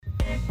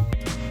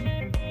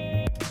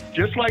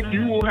Just like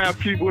you will have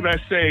people that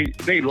say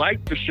they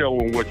like the show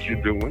and what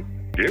you're doing,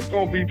 there's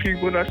going to be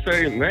people that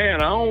say, man,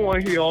 I don't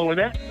want to hear all of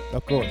that.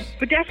 Of course.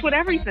 But that's with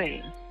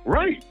everything.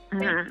 Right.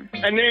 Mm-hmm.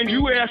 And then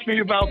you asked me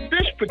about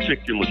this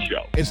particular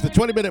show. It's the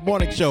 20-minute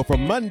morning show for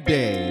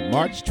Monday,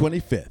 March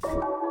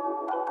 25th.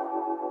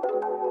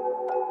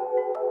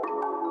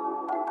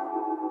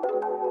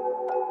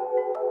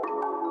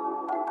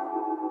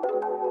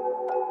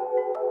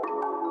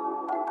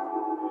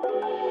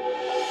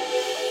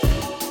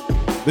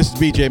 This is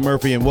BJ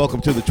Murphy, and welcome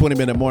to the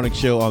 20-minute morning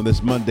show on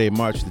this Monday,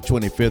 March the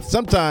 25th.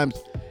 Sometimes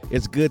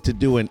it's good to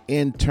do an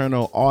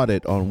internal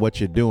audit on what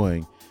you're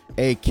doing.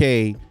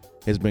 AK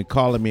has been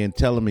calling me and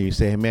telling me,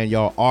 saying, man,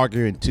 y'all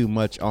arguing too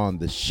much on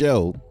the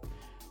show.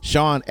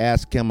 Sean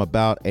asked him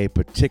about a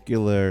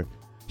particular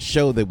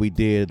show that we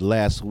did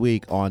last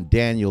week on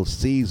Daniel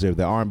Caesar,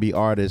 the R&B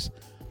artist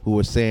who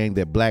was saying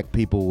that black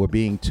people were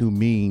being too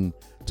mean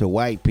to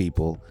white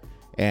people.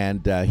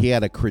 And he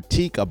had a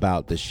critique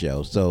about the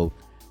show. So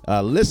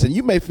listen,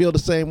 you may feel the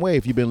same way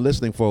if you've been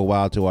listening for a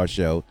while to our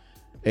show,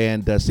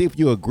 and see if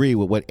you agree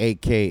with what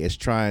AK is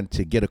trying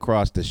to get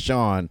across to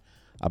Sean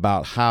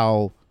about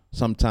how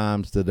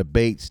sometimes the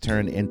debates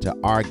turn into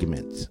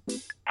arguments.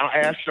 I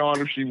asked Sean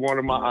if she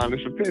wanted my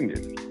honest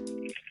opinion.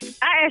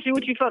 I asked you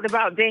what you felt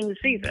about Daniel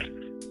Caesar.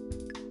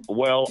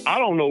 Well, I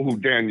don't know who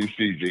Daniel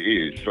Caesar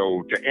is,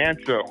 so to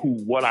answer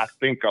what I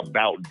think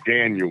about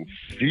Daniel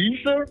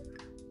Caesar,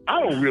 I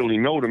don't really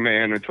know the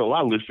man until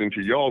I listened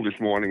to y'all this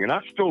morning, and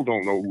I still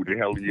don't know who the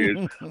hell he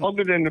is,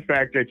 other than the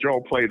fact that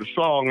y'all played a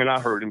song and I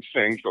heard him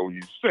sing, so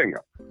he's a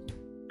singer.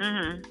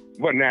 Mm-hmm.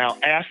 But now,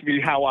 ask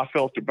me how I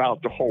felt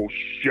about the whole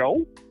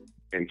show,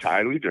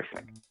 entirely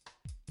different.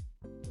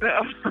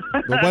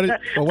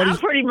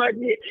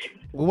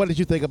 What did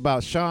you think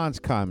about Sean's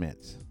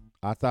comments?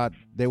 I thought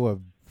they were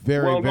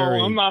very. No,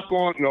 I'm not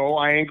going. No,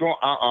 I ain't going.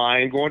 I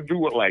ain't going to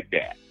do it like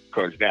that,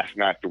 because that's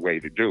not the way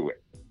to do it.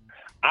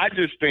 I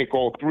just think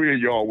all three of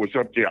y'all was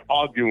up there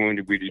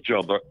arguing with each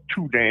other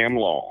too damn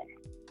long.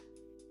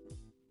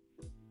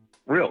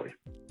 Really.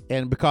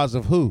 And because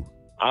of who?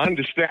 I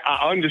understand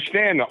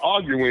the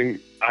arguing,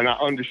 and I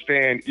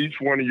understand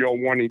each one of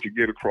y'all wanting to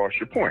get across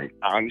your point.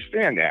 I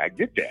understand that. I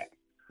get that.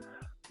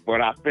 But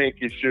I think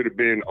it should have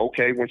been,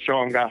 okay, when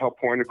Sean got her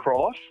point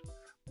across,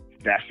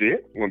 that's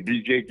it. When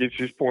BJ gets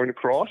his point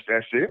across,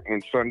 that's it.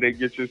 When Sunday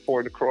gets his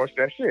point across,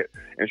 that's it.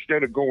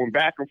 Instead of going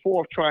back and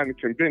forth trying to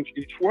convince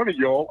each one of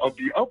y'all of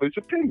the other's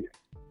opinion.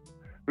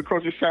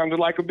 Because it sounded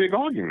like a big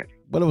argument.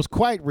 But it was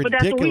quite ridiculous.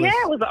 But that's what we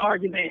had was an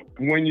argument.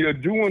 When you're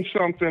doing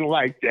something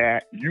like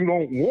that, you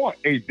don't want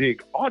a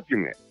big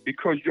argument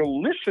because your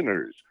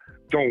listeners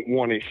don't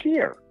want to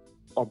hear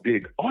a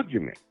big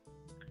argument.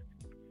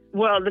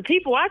 Well, the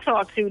people I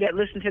talked to that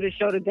listened to the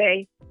show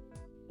today,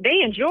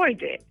 they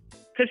enjoyed it.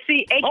 Because,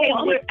 see, AK,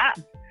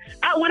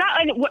 I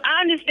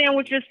understand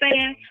what you're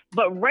saying,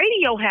 but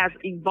radio has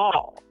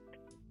evolved.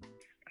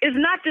 It's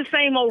not the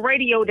same old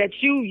radio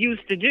that you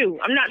used to do.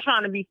 I'm not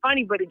trying to be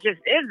funny, but it just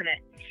isn't.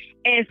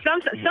 And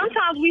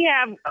sometimes we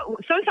have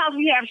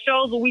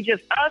shows where we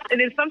just us,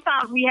 and then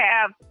sometimes we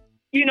have,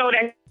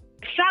 that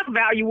shock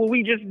value where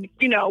we just,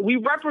 we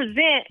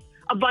represent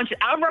a bunch of.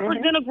 I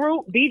represent a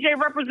group, BJ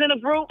represent a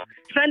group,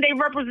 Sunday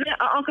represent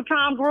an Uncle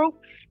Tom group,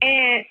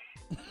 and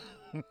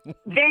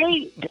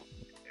they.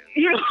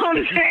 You know what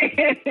I'm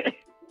saying?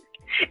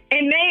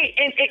 And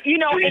you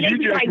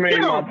just like, made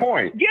my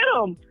point. Get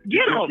them. You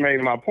just made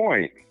my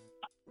point.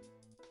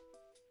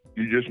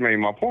 You just made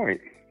my point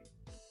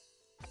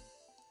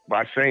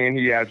by saying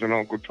he has an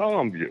Uncle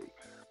Tom view.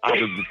 Out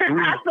of the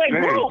three I said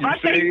things, group. I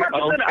said he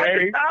represents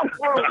okay.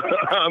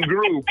 I'm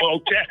group,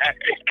 okay.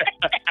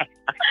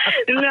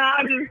 No,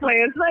 I'm just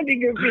playing. Sunday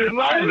good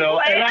people. I know,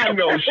 and I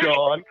know,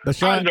 Sean. But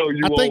Sean, I know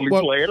you only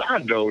play it. I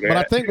know that. But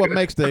I think what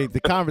makes the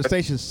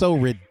conversation so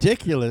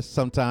ridiculous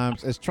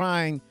sometimes is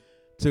trying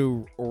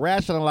to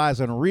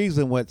rationalize and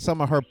reason with some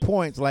of her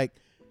points. Like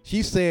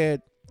she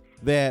said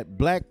that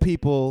black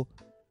people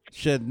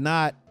should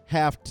not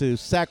have to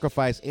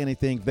sacrifice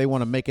anything if they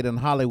want to make it in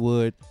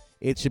Hollywood.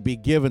 It should be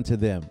given to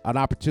them. An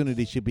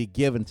opportunity should be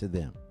given to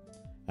them.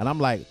 And I'm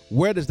like,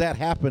 where does that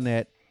happen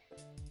at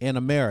in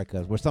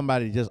America, where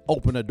somebody just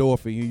open a door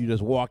for you, you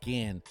just walk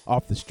in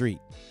off the street?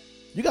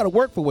 You got to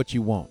work for what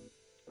you want.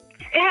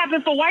 It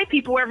happens for white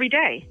people every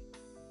day.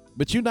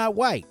 But you're not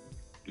white.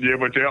 Yeah,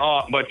 but there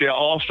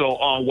also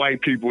are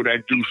white people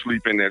that do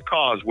sleep in their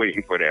cars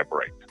waiting for that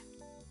break.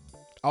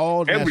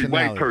 Every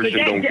white person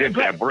don't get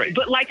that break.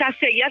 But like I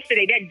said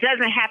yesterday, that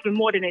doesn't happen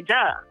more than it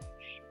does.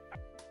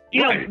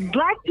 Right.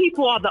 Black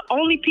people are the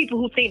only people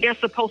who think they're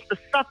supposed to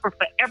suffer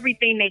for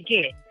everything they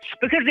get.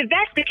 Because if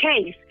that's the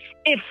case,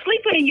 if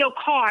sleeping in your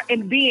car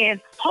and being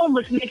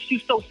homeless makes you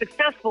so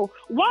successful,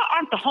 why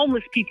aren't the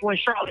homeless people in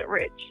Charlotte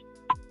rich?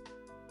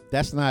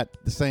 That's not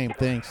the same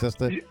thing,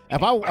 sister.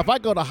 If I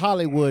go to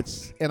Hollywood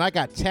and I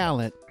got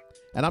talent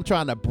and I'm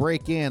trying to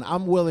break in,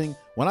 I'm willing,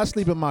 when I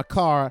sleep in my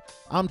car,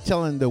 I'm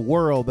telling the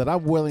world that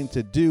I'm willing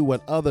to do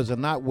what others are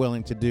not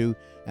willing to do,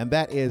 and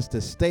that is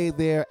to stay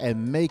there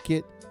and make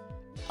it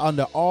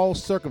under all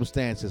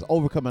circumstances,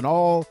 overcoming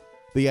all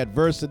the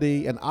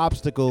adversity and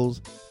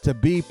obstacles to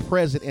be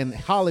present in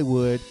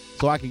Hollywood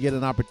so I can get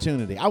an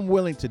opportunity. I'm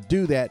willing to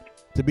do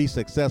that to be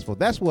successful.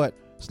 That's what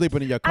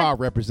sleeping in your car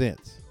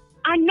represents.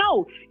 I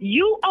know.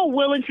 You are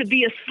willing to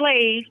be a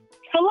slave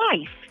for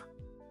life.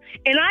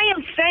 And I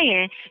am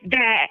saying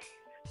that,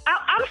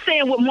 I'm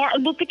saying what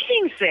Martin Luther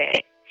King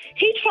said.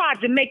 He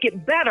tried to make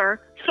it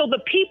better so the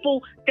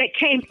people that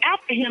came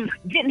after him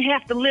didn't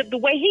have to live the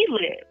way he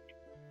lived.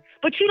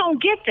 But you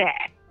don't get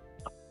that.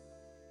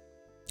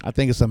 I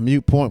think it's a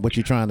moot point what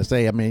you're trying to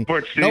say. I mean,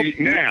 but see,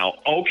 now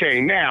I'm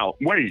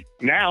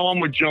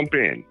going to jump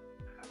in.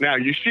 Now,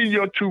 you see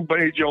your two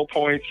major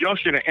points. Y'all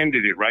should have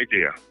ended it right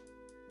there.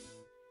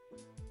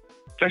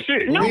 That's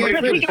it. No,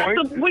 because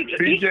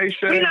BJ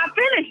said, we're not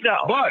finished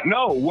though. But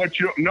what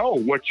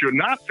you're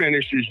not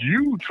finished is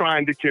you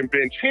trying to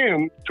convince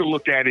him to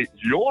look at it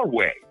your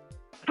way.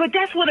 But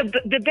that's what a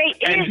debate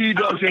is. And he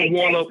doesn't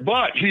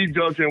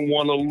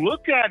want to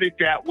look at it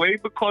that way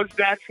because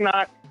that's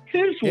not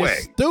his way.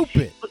 It's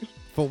stupid,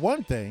 for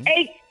one thing.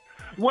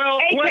 When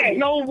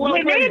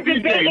they're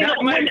debating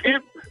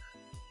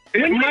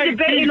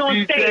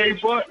on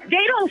stage,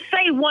 they don't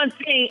say one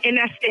thing and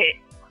that's it.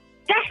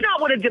 That's not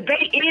what a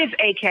debate is,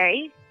 AK.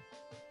 They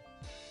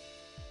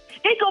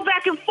go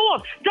back and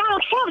forth.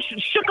 Donald Trump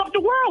shook up the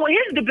world with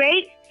his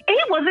debate, and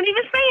he wasn't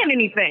even saying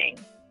anything.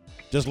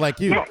 Just like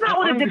you. That's not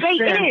what a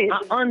debate is.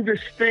 I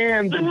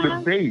understand the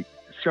debate,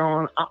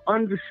 Sean. I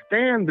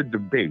understand the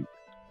debate.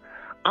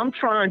 I'm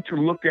trying to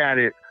look at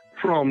it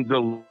from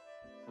the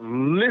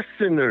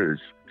listener's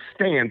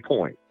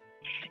standpoint.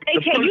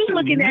 AK, you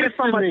looking at it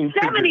from a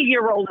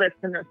 70-year-old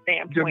listener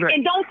standpoint,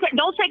 and don't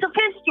take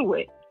offense to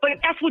it. But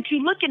that's what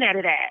you're looking at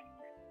it at.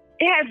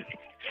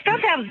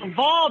 Stuff has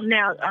evolved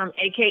now,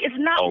 AK. It's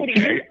not what it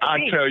used to be.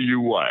 I tell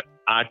you what.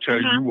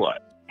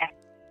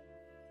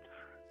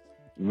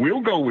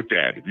 We'll go with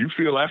that. If you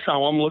feel that's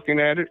how I'm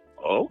looking at it,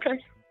 okay.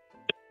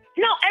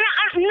 No,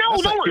 and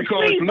don't.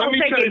 Because let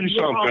me tell you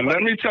something.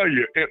 Let me tell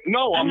you.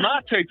 No, I'm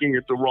not taking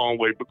it the wrong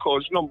way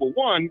because, number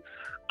one,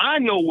 I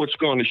know what's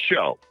going to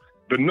show.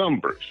 The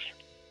numbers.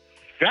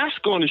 That's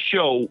going to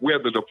show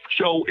whether the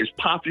show is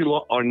popular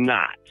or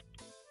not.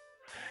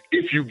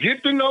 If you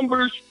get the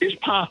numbers, it's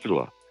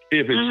popular.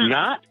 If it's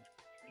not,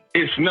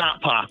 it's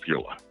not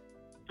popular.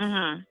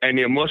 And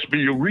there must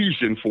be a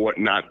reason for it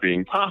not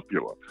being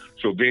popular.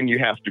 So then you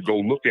have to go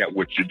look at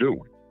what you're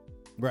doing.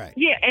 Right.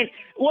 Yeah, and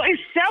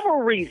it's several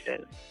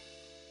reasons.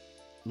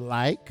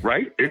 Like?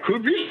 Right? It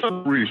could be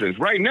some reasons.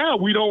 Right now,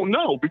 we don't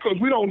know because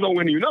we don't know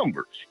any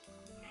numbers.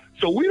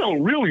 So we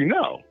don't really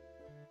know.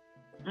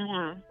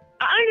 I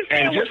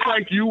understand. And just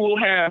like you will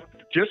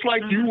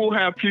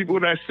have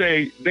people that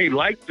say they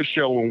like the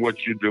show and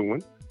what you're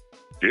doing,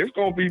 there's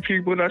going to be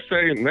people that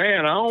say,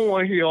 man, I don't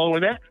want to hear all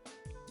of that.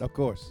 Of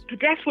course.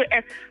 But that's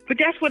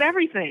what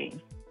everything.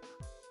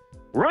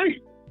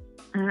 Right.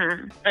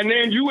 And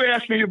then you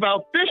asked me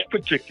about this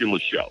particular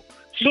show.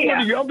 Some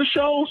of the other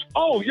shows,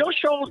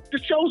 the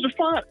shows are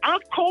fine.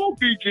 I've called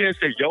BJ and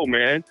said, yo,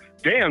 man,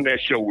 damn, that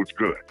show was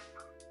good.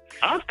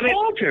 I've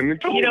called him and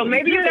told him.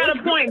 Maybe you got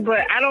a point,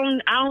 but I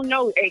don't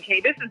know,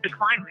 AK. This is the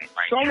climate right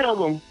now. Some of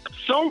them,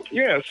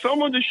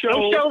 some of the shows.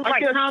 Those shows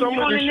like Tom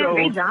Jones and them,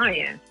 they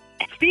dying.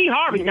 Steve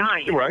Harvey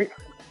dying. Right.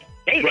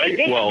 They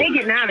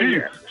getting out of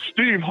here.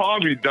 Steve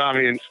Harvey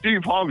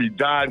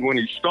died when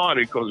he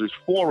started because there's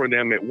four of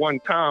them at one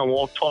time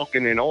all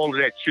talking and all of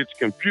that shit's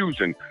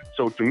confusing.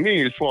 So to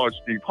me, as far as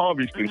Steve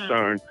Harvey's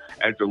concerned,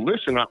 as a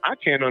listener, I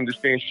can't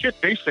understand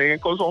shit they saying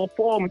because all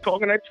four of them are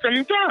talking at the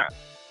same time.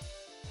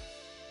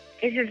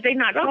 It's just they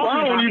not talking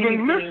I don't about even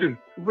anything listen.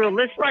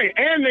 realistic. Right,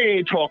 and they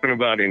ain't talking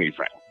about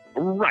anything.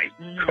 Right,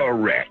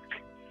 correct.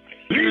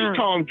 At least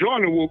Tom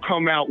Jordan will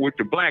come out with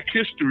the Black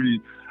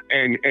History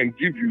and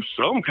give you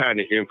some kind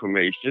of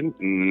information,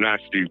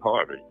 not Steve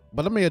Harvey.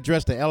 But let me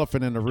address the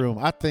elephant in the room.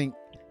 I think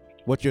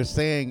what you're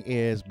saying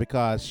is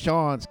because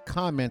Sean's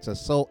comments are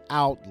so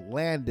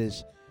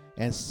outlandish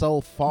and so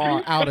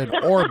far out in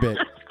orbit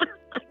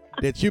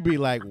that you be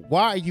like,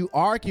 why are you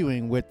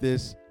arguing with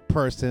this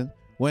person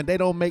when they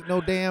don't make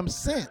no damn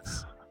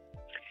sense?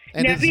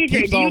 And now, it BJ,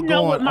 keeps do you on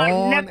know what going my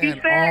on nephew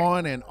and said?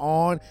 on and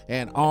on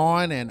and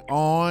on and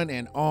on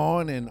and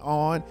on and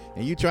on,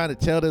 and you trying to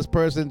tell this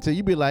person till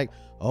you be like,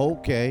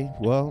 okay,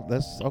 well,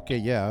 that's okay,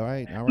 yeah, all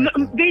right.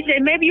 BJ,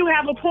 maybe you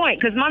have a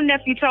point because my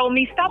nephew told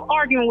me stop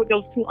arguing with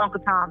those two Uncle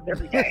Toms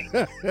every day.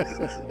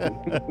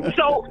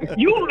 So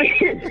you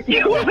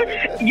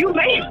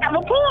may have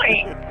a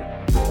point.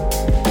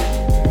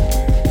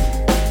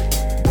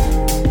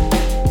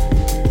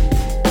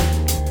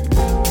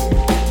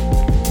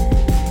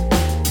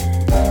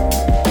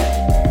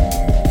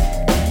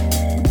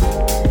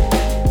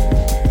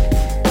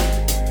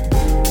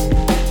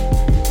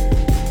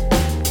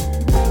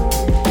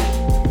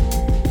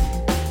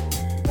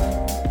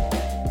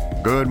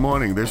 Good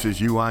morning. This is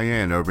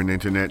UIN, Urban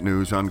Internet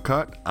News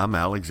Uncut. I'm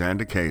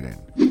Alexander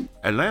Caden.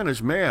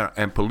 Atlanta's mayor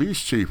and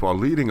police chief are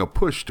leading a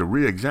push to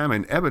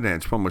re-examine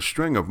evidence from a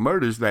string of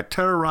murders that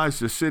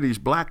terrorized the city's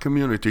black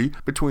community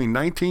between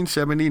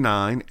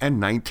 1979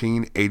 and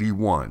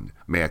 1981.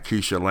 Mayor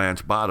Keisha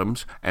Lance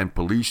Bottoms and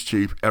police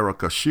chief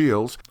Erica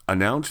Shields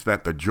announced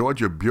that the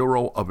Georgia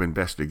Bureau of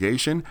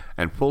Investigation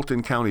and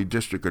Fulton County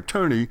District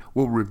Attorney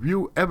will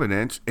review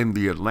evidence in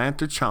the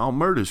Atlanta child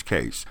murders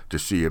case to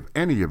see if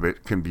any of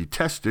it can be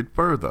tested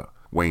further.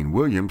 Wayne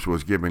Williams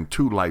was given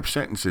 2 life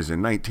sentences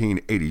in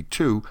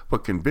 1982 for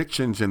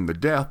convictions in the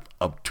death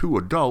of 2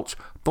 adults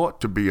thought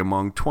to be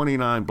among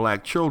 29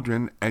 black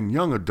children and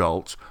young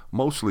adults,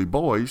 mostly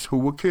boys, who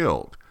were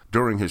killed.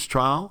 During his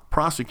trial,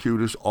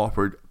 prosecutors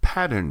offered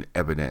pattern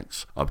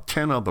evidence of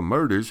 10 other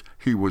murders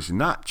he was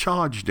not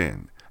charged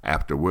in.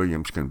 After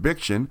Williams'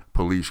 conviction,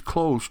 police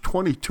closed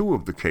 22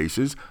 of the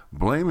cases,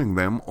 blaming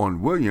them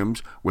on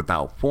Williams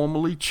without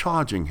formally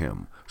charging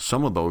him.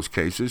 Some of those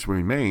cases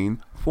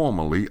remain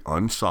formally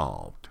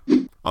unsolved.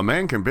 A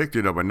man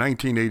convicted of a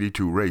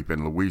 1982 rape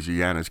in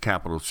Louisiana's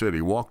capital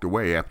city walked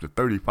away after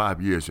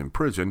 35 years in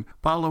prison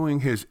following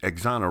his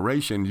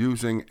exoneration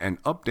using an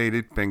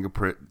updated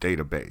fingerprint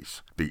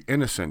database. The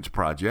Innocence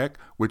Project,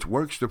 which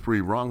works to free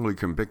wrongly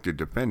convicted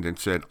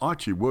defendants, said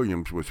Archie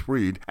Williams was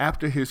freed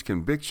after his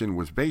conviction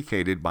was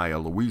vacated by a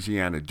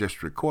Louisiana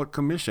District Court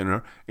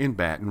commissioner in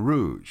Baton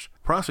Rouge.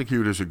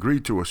 Prosecutors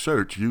agreed to a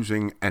search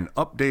using an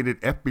updated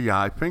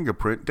FBI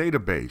fingerprint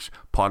database,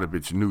 part of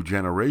its new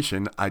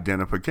generation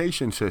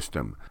identification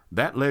system.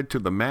 That led to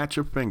the match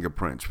of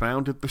fingerprints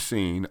found at the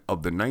scene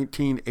of the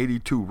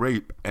 1982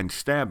 rape and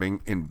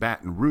stabbing in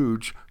Baton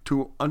Rouge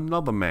to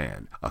another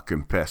man, a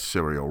confessed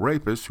serial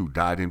rapist who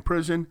died in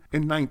prison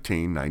in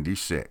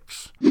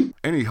 1996.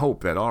 Any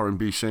hope that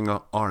R&B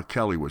singer R.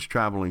 Kelly was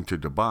traveling to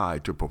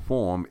Dubai to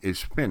perform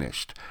is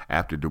finished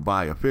after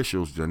Dubai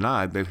officials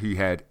denied that he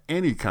had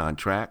any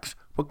contracts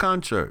for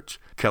concerts.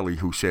 Kelly,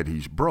 who said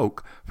he's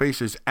broke,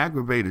 faces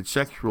aggravated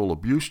sexual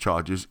abuse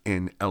charges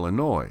in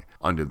Illinois.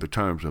 Under the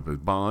terms of his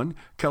bond,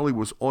 Kelly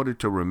was ordered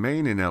to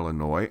remain in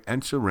Illinois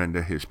and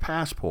surrender his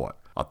passport.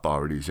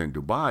 Authorities in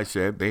Dubai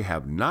said they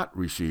have not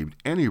received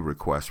any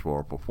requests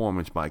for a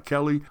performance by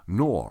Kelly,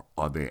 nor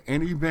are there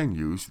any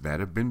venues that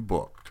have been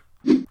booked.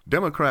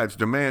 Democrats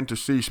demand to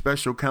see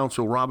special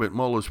counsel Robert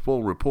Mueller's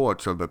full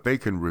report so that they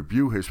can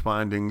review his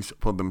findings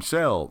for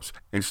themselves.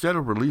 Instead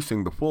of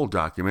releasing the full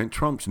document,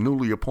 Trump's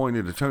newly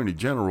appointed Attorney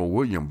General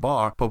William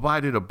Barr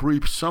provided a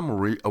brief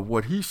summary of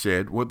what he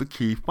said were the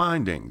key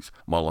findings.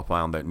 Mueller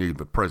found that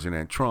neither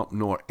President Trump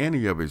nor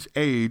any of his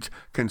aides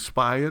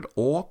conspired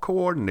or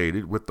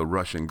coordinated with the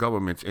Russian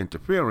government's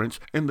interference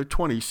in the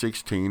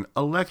 2016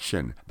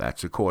 election.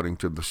 That's according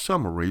to the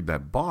summary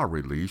that Barr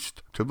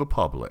released to the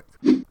public.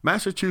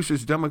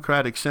 Massachusetts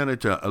Democratic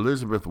Senator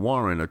Elizabeth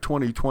Warren, a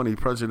 2020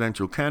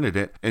 presidential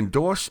candidate,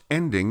 endorsed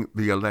ending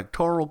the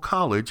Electoral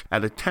College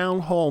at a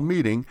town hall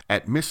meeting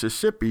at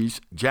Mississippi's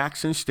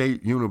Jackson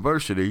State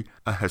University,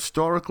 a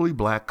historically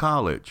black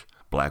college.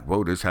 Black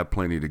voters have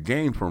plenty to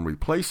gain from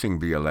replacing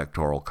the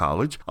Electoral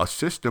College, a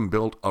system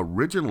built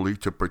originally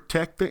to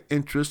protect the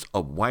interests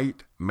of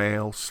white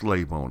male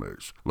slave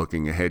owners.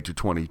 Looking ahead to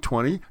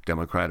 2020,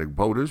 Democratic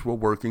voters were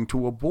working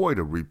to avoid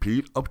a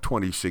repeat of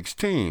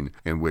 2016,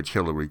 in which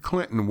Hillary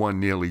Clinton won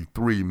nearly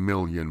 3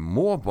 million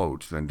more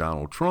votes than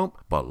Donald Trump,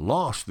 but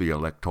lost the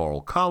Electoral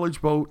College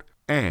vote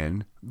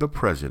and the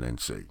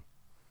presidency.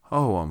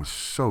 Oh, I'm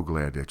so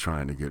glad they're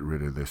trying to get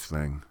rid of this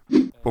thing.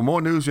 For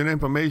more news and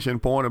information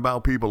for and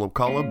about people of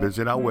color,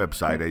 visit our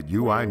website at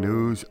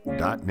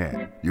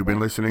uinews.net. You've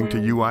been listening to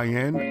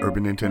UIN,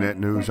 Urban Internet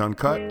News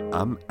Uncut.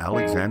 I'm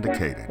Alexander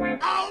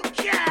Caden.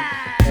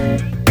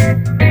 Okay!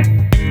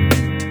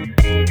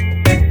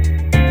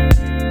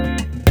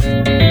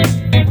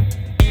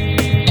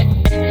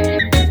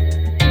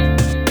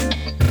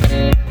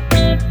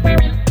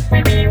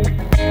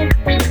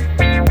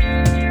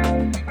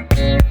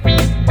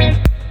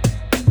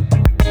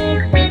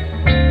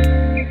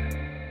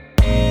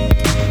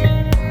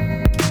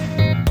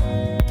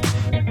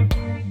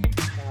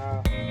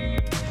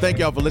 Thank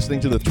y'all for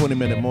listening to the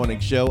 20-Minute Morning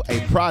Show, a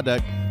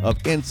product of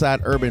Inside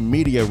Urban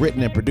Media,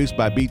 written and produced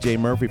by BJ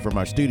Murphy from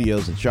our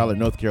studios in Charlotte,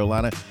 North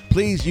Carolina.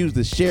 Please use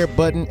the share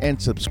button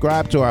and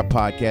subscribe to our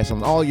podcast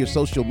on all your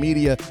social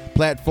media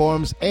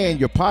platforms and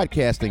your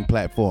podcasting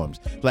platforms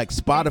like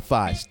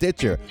Spotify,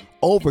 Stitcher,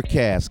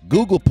 Overcast,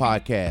 Google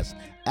Podcasts,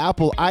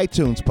 Apple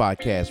iTunes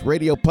Podcast,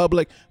 Radio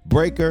Public,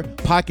 Breaker,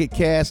 Pocket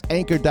Cast,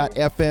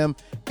 Anchor.fm,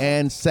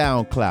 and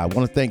SoundCloud. I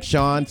want to thank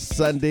Sean,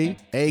 Sunday,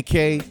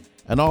 AK,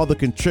 and all the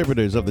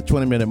contributors of the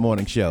 20-Minute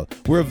Morning Show.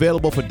 We're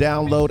available for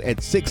download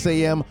at 6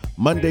 a.m.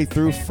 Monday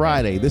through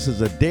Friday. This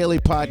is a daily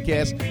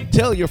podcast.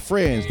 Tell your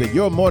friends that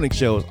your morning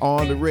show is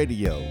on the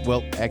radio.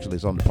 Well, actually,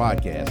 it's on the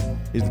podcast.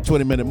 It's the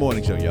 20-Minute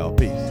Morning Show, y'all.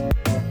 Peace.